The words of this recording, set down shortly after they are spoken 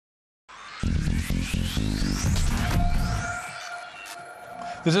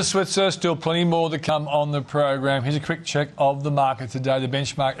This is Switzer, still plenty more to come on the program. Here's a quick check of the market today. The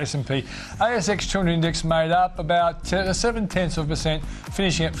benchmark S&P ASX 200 index made up about 0.7%,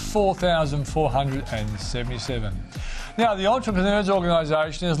 finishing at 4,477. Now, the Entrepreneurs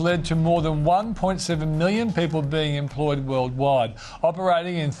Organisation has led to more than 1.7 million people being employed worldwide.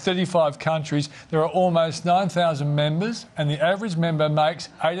 Operating in 35 countries, there are almost 9,000 members, and the average member makes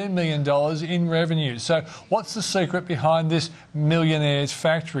 $18 million in revenue. So what's the secret behind this millionaire's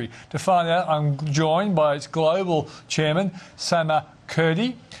factory? To find out, I'm joined by its global chairman,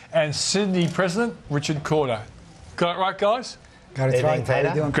 Kurdi, and Sydney president, Richard Korda. Got it right, guys? Got it right,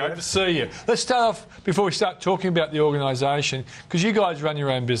 Peter. Great to see you. Let's start off, before we start talking about the organisation, because you guys run your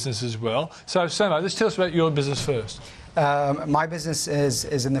own business as well. So, Samo, let's tell us about your business first. My business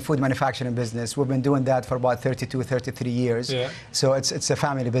is in the food manufacturing business. We've been doing that for about 32, 33 years. Yeah. So it's a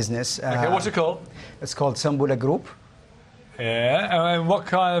family business. Okay, what's it called? It's called Sambula Group. Yeah, and what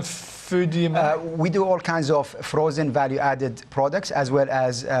kind of food do you make? We do all kinds of frozen value-added products, as well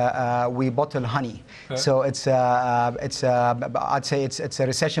as we bottle honey. Okay. So I'd say it's a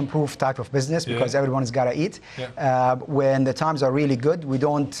recession-proof type of business because everyone's got to eat. Yeah. When the times are really good, we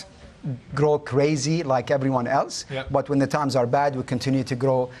don't grow crazy like everyone else, but when the times are bad, we continue to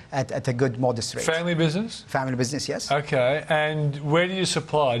grow at a good, modest rate. Family business? Family business, yes. Okay, and where do you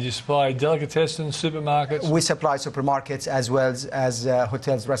supply? Do you supply delicatessen, supermarkets? We supply supermarkets as well as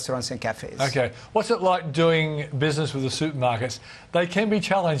hotels, restaurants and cafes. Okay, what's it like doing business with the supermarkets? They can be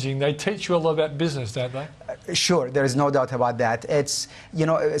challenging. They teach you a lot about business, don't they? Sure, there is no doubt about that. It's, you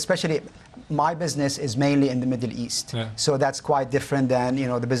know, especially my business is mainly in the Middle East, so that's quite different than, you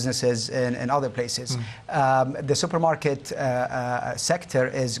know, the businesses in other places. The supermarket sector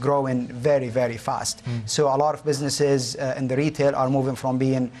is growing very, very fast. So a lot of businesses in the retail are moving from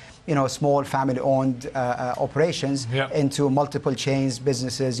being, you know, small family-owned operations into multiple chains,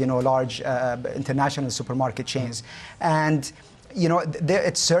 businesses, you know, large international supermarket chains. And you know,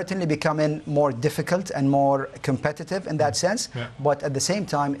 it's certainly becoming more difficult and more competitive in that sense, but at the same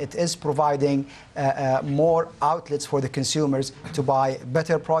time, it is providing more outlets for the consumers to buy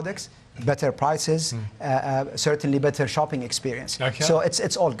better products, better prices, certainly better shopping experience. Okay. So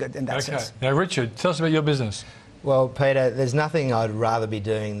it's all good in that sense. Now, Richard, tell us about your business. Well, Peter, there's nothing I'd rather be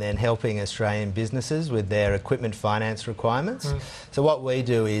doing than helping Australian businesses with their equipment finance requirements. So what we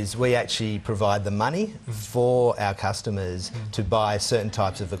do is we actually provide the money for our customers to buy certain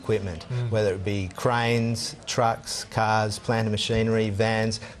types of equipment, whether it be cranes, trucks, cars, plant and machinery,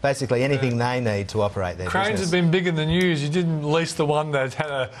 vans, basically anything they need to operate their business. Cranes have been big in the news. You didn't lease the one that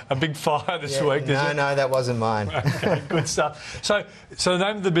had a big fire this week, did you? No, that wasn't mine. Okay, good stuff. So the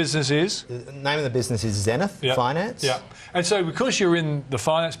name of the business is? The name of the business is Zenith Finance. Yeah, and so because you're in the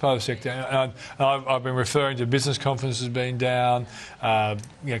finance part of the sector, and I've been referring to business confidence has been down,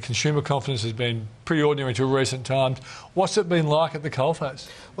 you know, consumer confidence has been pretty ordinary until recent times. What's it been like at the coalface?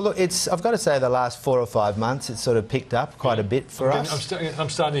 Well, look, I've got to say the last 4 or 5 months it's sort of picked up quite a bit for us. I'm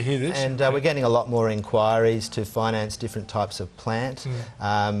starting to hear this. And we're getting a lot more inquiries to finance different types of plant.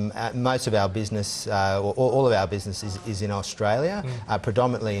 Most of our business, all of our business is in Australia,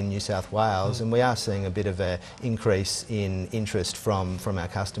 predominantly in New South Wales, and we are seeing a bit of an increase in interest from our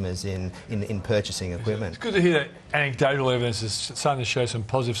customers in purchasing equipment. It's good to hear that anecdotal evidence is starting to show some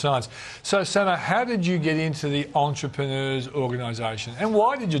positive signs. So, Sama, how did you get into the Entrepreneurs Organisation, and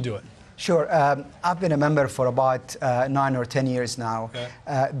why did you do it? Sure. I've been a member for about 9 or 10 years now.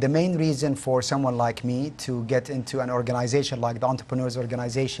 The main reason for someone like me to get into an organization like the Entrepreneurs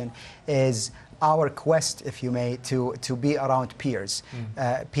Organization is our quest, if you may, to be around peers,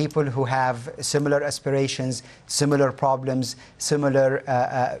 people who have similar aspirations, similar problems, similar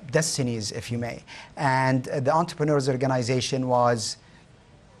destinies, if you may. And the Entrepreneurs Organization was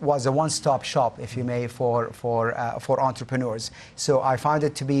a one-stop shop, if you may, for entrepreneurs. So I found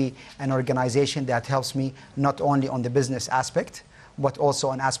it to be an organization that helps me not only on the business aspect, but also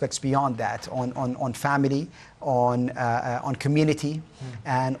on aspects beyond that, on family, on community,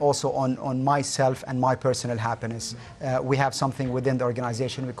 and also on myself and my personal happiness. We have something within the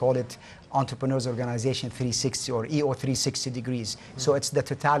organization, we call it Entrepreneurs Organization 360 or EO 360 degrees. So it's the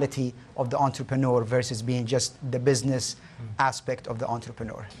totality of the entrepreneur versus being just the business aspect of the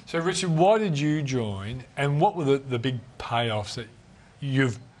entrepreneur. So Richard, why did you join, and what were the big payoffs that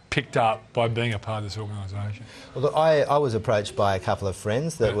you've picked up by being a part of this organisation? Well, look, I was approached by a couple of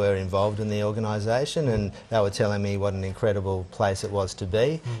friends that were involved in the organisation, and they were telling me what an incredible place it was to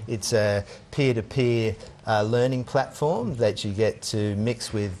be. It's a peer-to-peer learning platform that you get to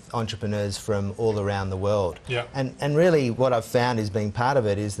mix with entrepreneurs from all around the world. And really what I've found is being part of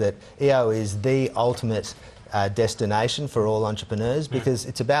it is that EO is the ultimate destination for all entrepreneurs, because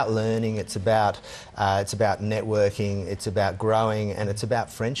it's about learning, it's about networking, it's about growing, and it's about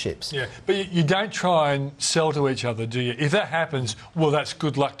friendships. Yeah, but you don't try and sell to each other, do you? If that happens, well, that's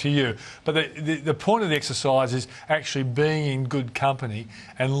good luck to you. But the point of the exercise is actually being in good company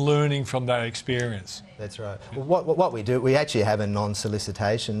and learning from that experience. That's right. Well, what we do, we actually have a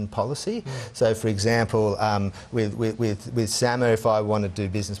non-solicitation policy. So, for example, with Sama, if I want to do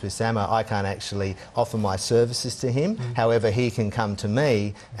business with Sama, I can't actually offer my services to him. However, he can come to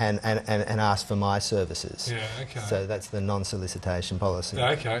me and ask for my services. Yeah, okay. So that's the non-solicitation policy.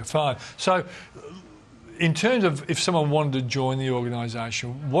 Okay, fine. So, in terms of if someone wanted to join the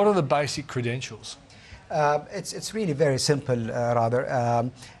organisation, what are the basic credentials? It's really very simple,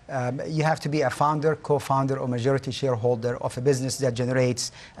 rather. You have to be a founder, co-founder, or majority shareholder of a business that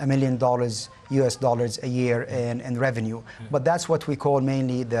generates $1 million US dollars a year in revenue. But that's what we call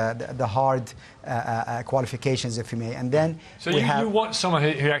mainly the hard qualifications, if you may. And then so you want someone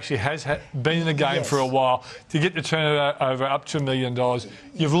who actually has been in the game for a while to get the turnover up to $1 million.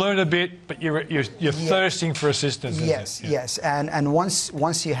 You've learned a bit, but you're thirsting for assistance. Yes. And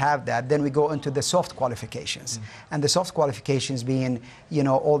once you have that, then we go into the soft qualifications. And the soft qualifications being,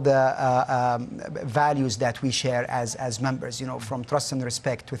 all the values that we share as members, from trust and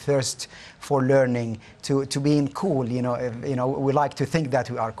respect to thirst for learning to being cool. We like to think that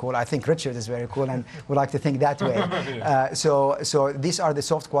we are cool. I think Richard is very cool, and we like to think that way. So these are the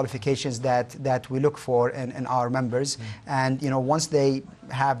soft qualifications that we look for in our members. And once they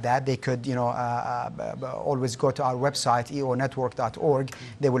have that, they could always go to our website, eonetwork.org.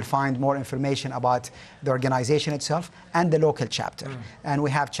 They will find more information about the organization itself and the local chapter. And we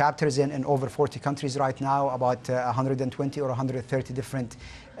have chapters in over 40 countries right now, about 120 or 130 different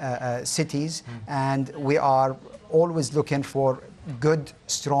cities. And we are always looking for good,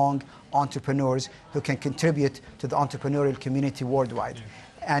 strong entrepreneurs who can contribute to the entrepreneurial community worldwide.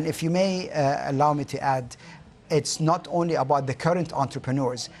 And if you may allow me to add, it's not only about the current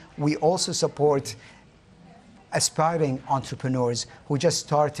entrepreneurs. We also support aspiring entrepreneurs who just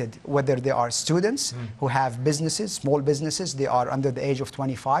started, whether they are students who have businesses, small businesses, they are under the age of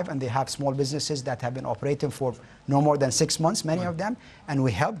 25, and they have small businesses that have been operating for no more than 6 months, many of them, and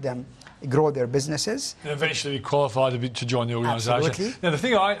we help them grow their businesses. And eventually be qualified to join the organisation. Absolutely. Now, the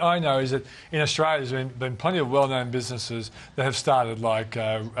thing I know is that in Australia there's been plenty of well-known businesses that have started, like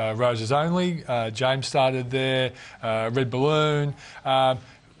Roses Only, James started there, Red Balloon.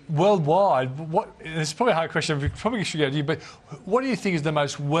 Worldwide, it's probably a hard question, we probably should go to you, but what do you think is the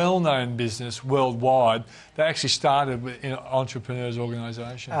most well-known business worldwide that actually started in an entrepreneurs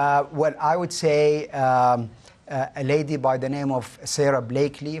organisation? Well, I would say a lady by the name of Sarah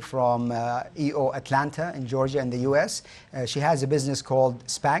Blakely from EO Atlanta in Georgia in the US. She has a business called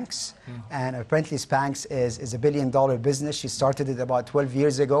Spanx, and apparently Spanx is $1 billion business. She started it about 12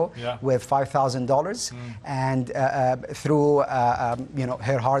 years ago with $5,000, and through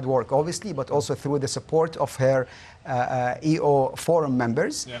her hard work, obviously, but also through the support of her EO forum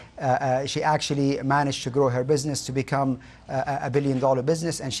members, she actually managed to grow her business to become a $1 billion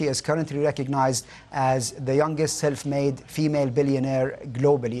business, and she is currently recognized as the youngest self-made female billionaire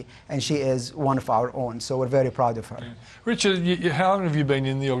globally, and she is one of our own, so we're very proud of her. Richard, how long have you been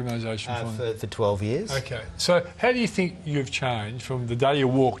in the organisation for 12 years. Okay, so how do you think you've changed from the day you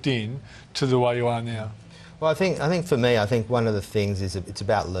walked in to the way you are now? Well, I think for me, one of the things is it's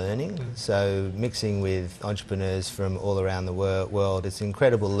about learning. So mixing with entrepreneurs from all around the world, it's an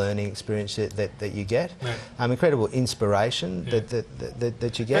incredible learning experience that you get, incredible inspiration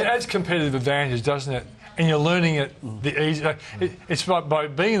that you get. It adds competitive advantage, doesn't it? And you're learning it the easy. It's by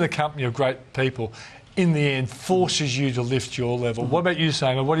being in the company of great people, in the end, forces you to lift your level. What about you,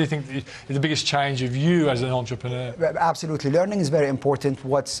 Simon? What do you think is the biggest change of you as an entrepreneur? Absolutely. Learning is very important.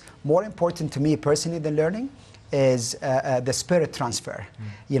 What's more important to me personally than learning is the spirit transfer.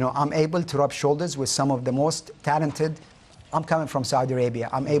 I'm able to rub shoulders with some of the most talented. I'm coming from Saudi Arabia.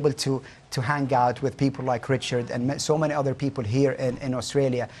 I'm able to hang out with people like Richard and so many other people here in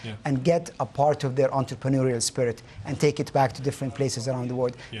Australia and get a part of their entrepreneurial spirit and take it back to different places around the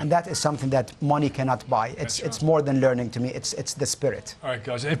world. And that is something that money cannot buy. It's more than learning to me. It's the spirit. All right,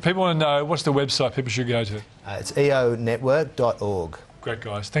 guys. If people want to know, what's the website people should go to? It's eonetwork.org. Great,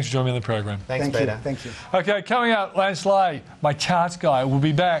 guys. Thanks for joining me on the program. Thanks, Peter. Thank you. Okay, coming up, Lance Lay, my charts guy, will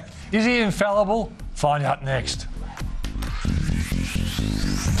be back. Is he infallible? Find out next.